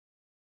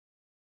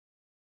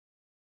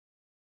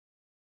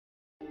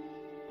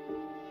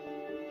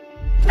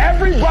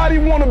Everybody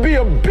want to be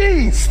a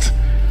beast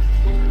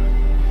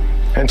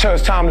until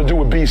it's time to do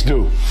what beasts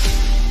do.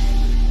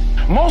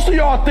 Most of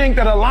y'all think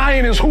that a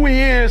lion is who he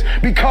is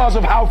because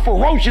of how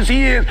ferocious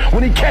he is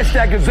when he catch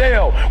that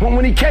gazelle,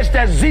 when he catch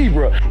that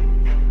zebra.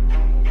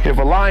 If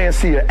a lion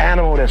see an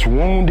animal that's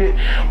wounded,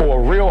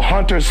 or a real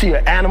hunter see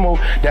an animal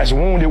that's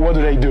wounded, what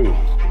do? They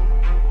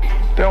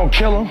don't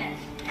kill him.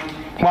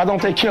 Why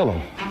don't they kill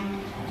him?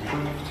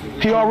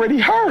 He already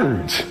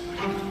herds,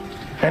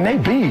 and they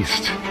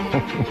beast.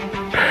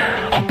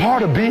 A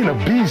part of being a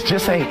beast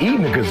just ain't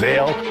eating a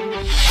gazelle.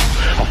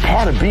 A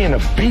part of being a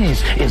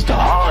beast is the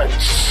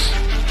hunts.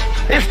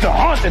 It's the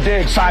hunt that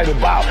they're excited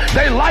about.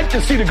 They like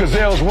to see the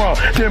gazelles run.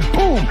 Then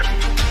boom,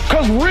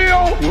 because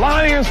real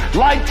lions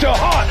like to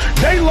hunt.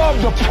 They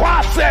love the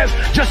process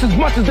just as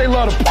much as they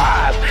love the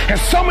prize. And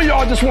some of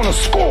y'all just want to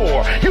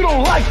score. You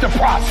don't like the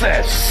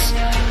process.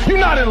 You're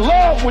not in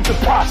love with the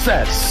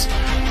process.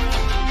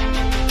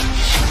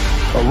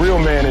 A real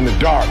man in the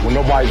dark, when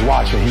nobody's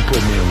watching, he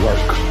putting in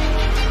work.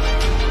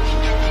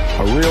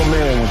 A real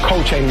man, when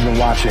coach ain't even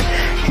watching,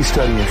 he's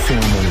studying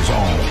film on his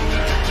own.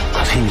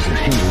 Because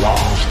he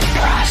loves the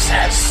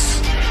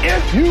process.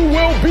 If you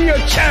will be a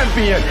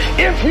champion,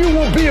 if you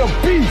will be a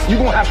beast, you're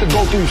going to have to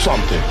go through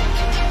something.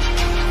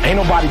 Ain't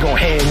nobody going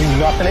to hand you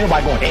nothing. Ain't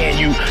nobody going to hand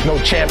you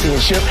no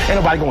championship. Ain't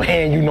nobody going to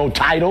hand you no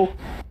title.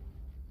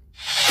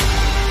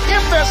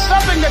 If there's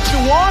something that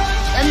you want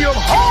and you're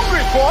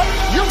hungry for,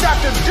 you've got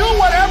to do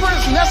whatever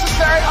is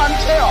necessary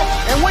until.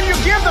 And when you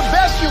give the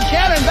best you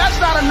can and that's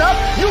not enough,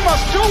 you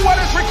must do what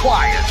is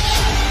required.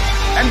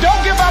 And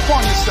don't give up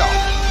on yourself.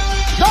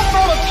 Don't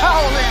throw the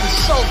towel in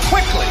so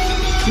quickly.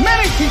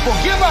 Many people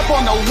give up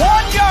on the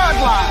 1-yard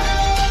line.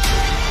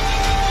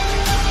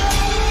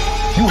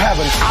 You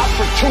have an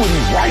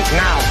opportunity right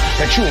now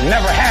that you'll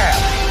never have.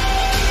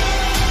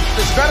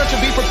 It's better to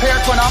be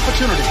prepared for an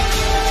opportunity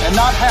and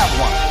not have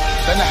one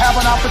than to have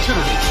an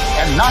opportunity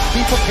and not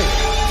be prepared.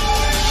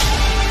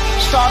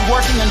 Start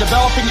working and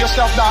developing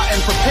yourself now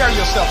and prepare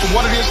yourself for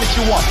what it is that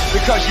you want,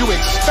 because you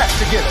expect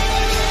to get it.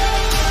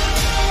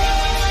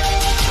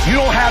 You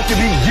don't have to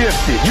be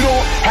gifted. You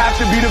don't have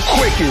to be the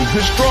quickest,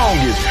 the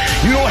strongest.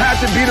 You don't have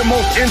to be the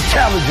most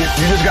intelligent.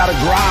 You just got to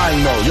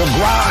grind, though. Your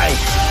grind.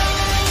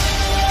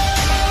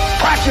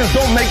 Practice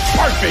don't make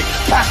perfect.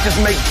 Practice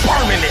make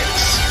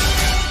permanence.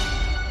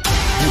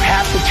 You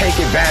have to take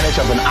advantage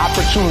of an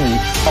opportunity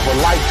of a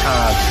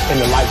lifetime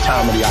in the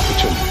lifetime of the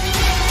opportunity.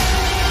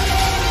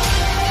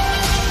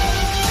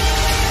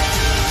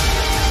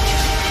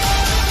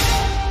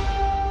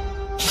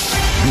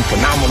 Be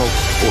phenomenal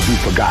or be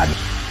forgotten.